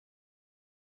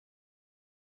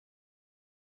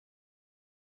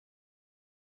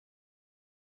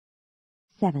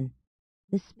7.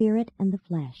 The Spirit and the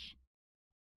Flesh.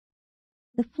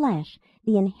 The flesh,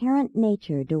 the inherent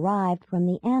nature derived from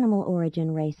the animal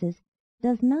origin races,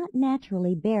 does not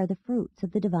naturally bear the fruits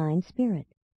of the divine Spirit.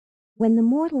 When the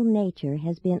mortal nature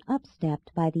has been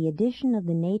upstepped by the addition of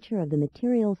the nature of the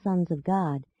material sons of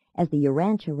God, as the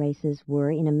Urantia races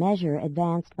were in a measure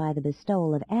advanced by the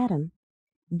bestowal of Adam,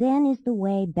 then is the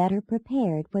way better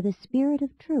prepared for the Spirit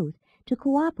of truth to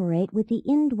cooperate with the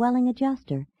indwelling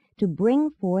adjuster to bring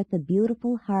forth the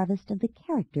beautiful harvest of the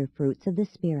character fruits of the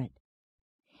Spirit.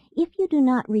 If you do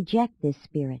not reject this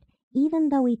Spirit, even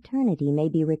though eternity may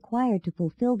be required to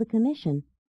fulfill the commission,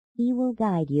 He will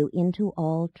guide you into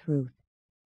all truth.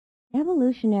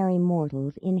 Evolutionary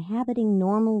mortals inhabiting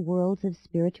normal worlds of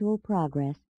spiritual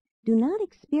progress do not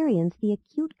experience the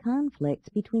acute conflicts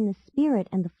between the spirit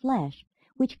and the flesh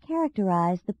which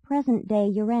characterize the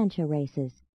present-day Urantia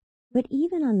races. But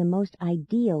even on the most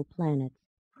ideal planets,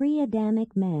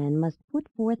 pre-Adamic man must put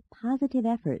forth positive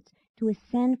efforts to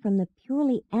ascend from the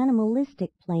purely animalistic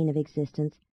plane of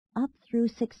existence up through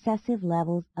successive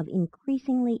levels of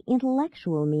increasingly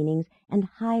intellectual meanings and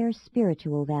higher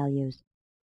spiritual values.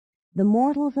 The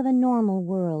mortals of a normal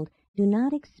world do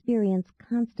not experience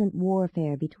constant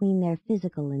warfare between their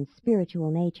physical and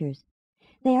spiritual natures.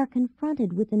 They are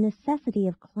confronted with the necessity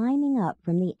of climbing up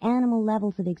from the animal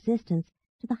levels of existence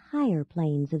to the higher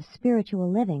planes of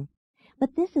spiritual living.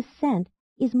 But this ascent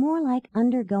is more like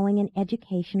undergoing an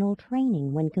educational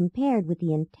training when compared with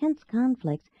the intense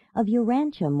conflicts of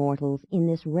Urantia mortals in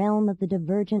this realm of the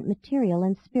divergent material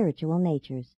and spiritual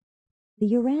natures.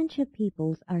 The Urantia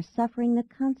peoples are suffering the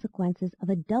consequences of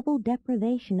a double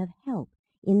deprivation of help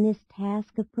in this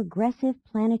task of progressive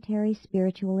planetary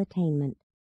spiritual attainment.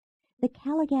 The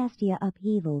Caligastia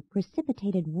upheaval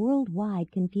precipitated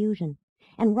worldwide confusion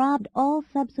and robbed all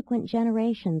subsequent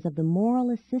generations of the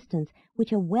moral assistance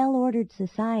which a well-ordered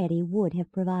society would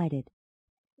have provided.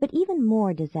 But even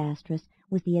more disastrous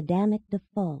was the Adamic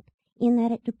default, in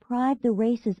that it deprived the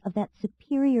races of that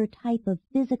superior type of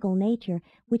physical nature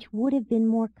which would have been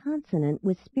more consonant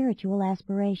with spiritual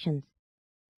aspirations.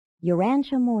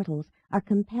 Urantia mortals are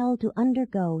compelled to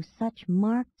undergo such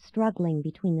marked struggling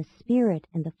between the spirit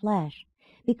and the flesh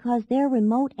because their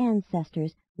remote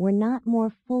ancestors were not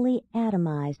more fully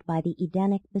atomized by the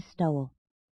Edenic bestowal.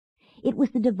 It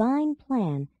was the divine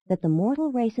plan that the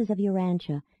mortal races of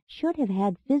Urantia should have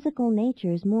had physical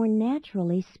natures more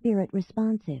naturally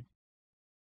spirit-responsive.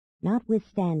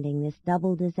 Notwithstanding this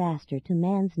double disaster to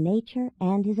man's nature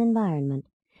and his environment,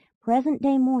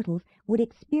 present-day mortals would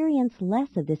experience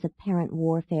less of this apparent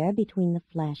warfare between the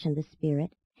flesh and the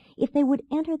spirit if they would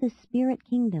enter the spirit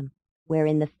kingdom,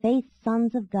 wherein the faith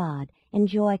sons of God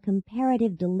enjoy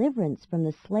comparative deliverance from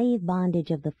the slave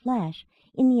bondage of the flesh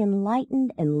in the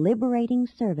enlightened and liberating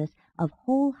service of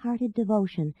wholehearted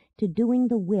devotion to doing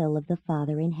the will of the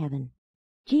Father in heaven.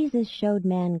 Jesus showed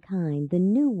mankind the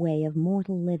new way of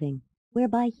mortal living,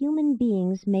 whereby human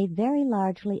beings may very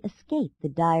largely escape the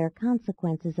dire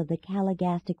consequences of the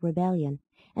Caligastic rebellion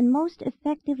and most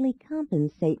effectively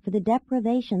compensate for the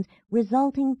deprivations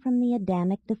resulting from the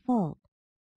Adamic default.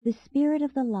 The Spirit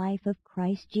of the life of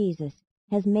Christ Jesus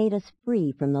has made us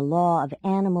free from the law of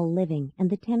animal living and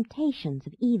the temptations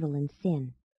of evil and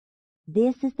sin.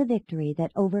 This is the victory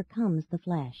that overcomes the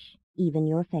flesh, even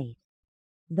your faith.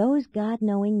 Those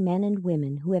God-knowing men and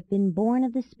women who have been born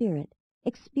of the Spirit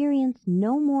experience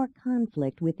no more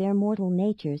conflict with their mortal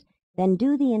natures than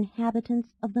do the inhabitants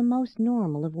of the most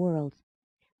normal of worlds,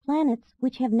 planets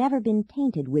which have never been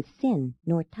tainted with sin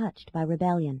nor touched by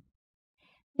rebellion.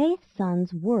 Faith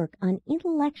sons work on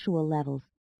intellectual levels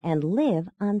and live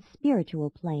on spiritual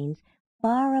planes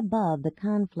far above the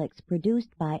conflicts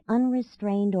produced by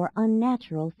unrestrained or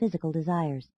unnatural physical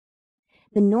desires.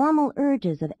 The normal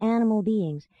urges of animal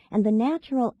beings and the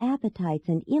natural appetites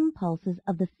and impulses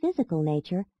of the physical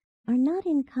nature are not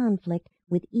in conflict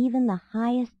with even the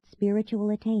highest spiritual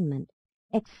attainment,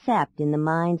 except in the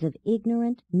minds of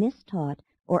ignorant, mistaught,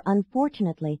 or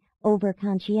unfortunately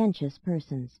over-conscientious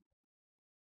persons.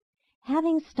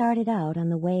 Having started out on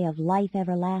the way of life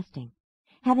everlasting,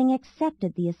 having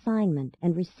accepted the assignment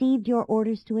and received your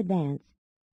orders to advance,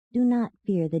 do not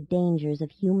fear the dangers of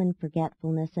human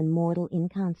forgetfulness and mortal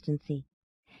inconstancy.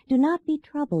 Do not be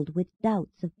troubled with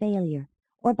doubts of failure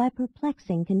or by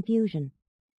perplexing confusion.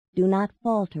 Do not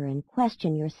falter and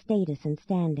question your status and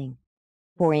standing.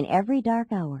 For in every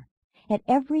dark hour, at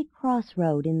every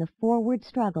crossroad in the forward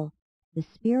struggle, the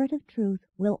Spirit of truth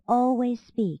will always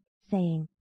speak, saying,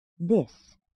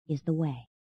 "This is the way."